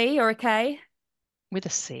with a C or a K. with a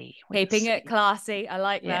C, with a Keeping it C. classy. I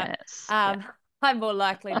like that. Yes, yeah. Um, I'm more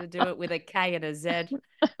likely to do it with a K and a Z.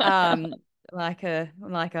 Um, like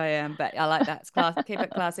I am, but I like that. It's class. Keep it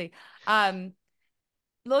classy. Um,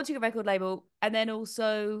 Launching a record label and then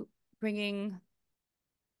also bringing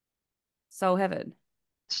Soul Heaven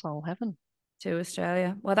Soul Heaven. to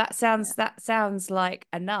Australia. Well, Yeah, that sounds like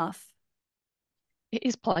enough. it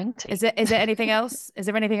is plenty. Is there anything else? Is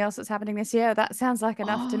there anything else that's happening this year? That sounds like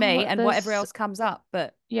enough to Oh, me, and whatever there's else comes up.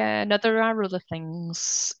 But yeah, no, there are other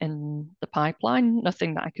things in the pipeline.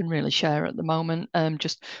 Nothing that I can really share at the moment.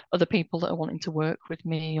 Just other people that are wanting to work with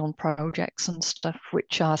me on projects and stuff,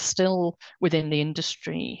 which are still within the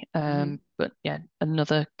industry. mhm. But yeah,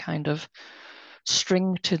 another kind of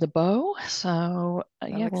string to the bow. So So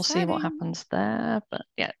yeah, we'll see what exciting. happens there. But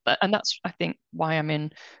yeah, and that's I think why I'm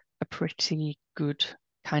in a pretty good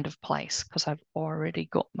kind of place because I've already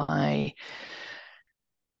got my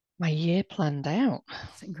year planned out.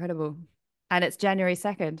 It's incredible. And it's January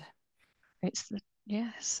 2nd. It's the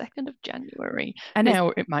yeah, 2nd of January. And it's Now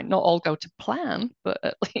it might not all go to plan, but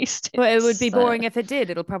at least well, it would be it's boring if it did.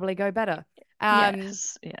 It'll probably go better. Um,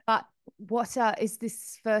 yes, yeah. but what is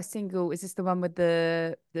this first single? Is this the one with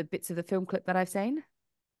the bits of the film clip that I've seen?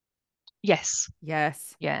 Yes.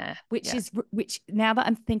 Yes. Yeah. Yeah. Which now that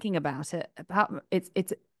I'm thinking about it,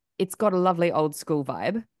 it's got a lovely old school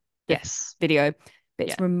vibe, the Yes. video, but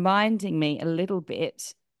Yeah. it's reminding me a little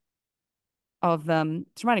bit of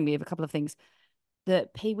it's reminding me of a couple of things. The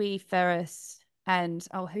Pee Wee Ferris and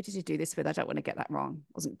oh, who did you do this with? I don't want to get that wrong.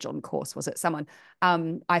 It wasn't John Course, was it? Someone.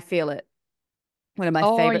 I Feel It, one of my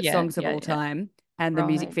Oh favorite yeah, songs of yeah, all yeah. time, and the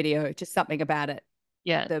music Right. video, just something about it,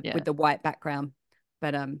 Yeah, the yeah. with the white background.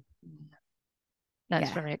 But That's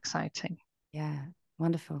yeah, very exciting. yeah,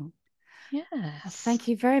 wonderful. Well, Yes. thank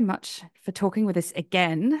you very much for talking with us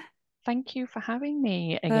again. Thank you for having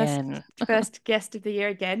me First, again. first guest of the year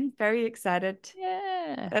again. Very excited.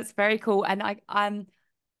 Yeah. That's very cool. And I'm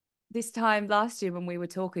this time last year when we were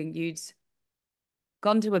talking, you'd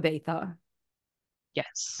gone to Ibiza and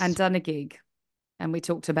Yes. done a gig, and we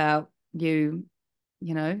talked about you,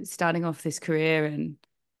 starting off this career and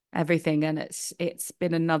everything. And it's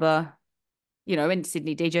been another in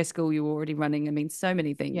Sydney DJ school, you were already running. I mean, so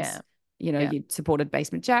many things. Yeah. Yeah. You supported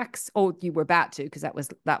Basement Jacks, or you were about to, because that was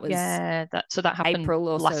Yeah. That happened April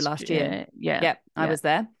or so last last year. year. Yeah. Yep, I Yeah. was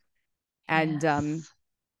there. And Yes.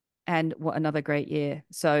 and what another great year.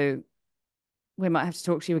 So we might have to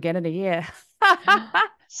talk to you again in a year.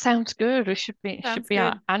 Sounds good. It should Sounds be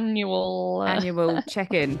our good. annual Annual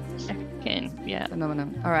check-in. check-in. Yeah.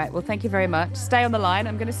 Phenomenon. All right. Well, thank you very much. Stay on the line.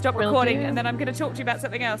 I'm going to stop Will recording, and do. then I'm going to talk to you about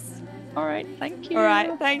something else. All right. Thank All right.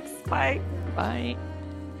 you. Thanks. Bye. Bye.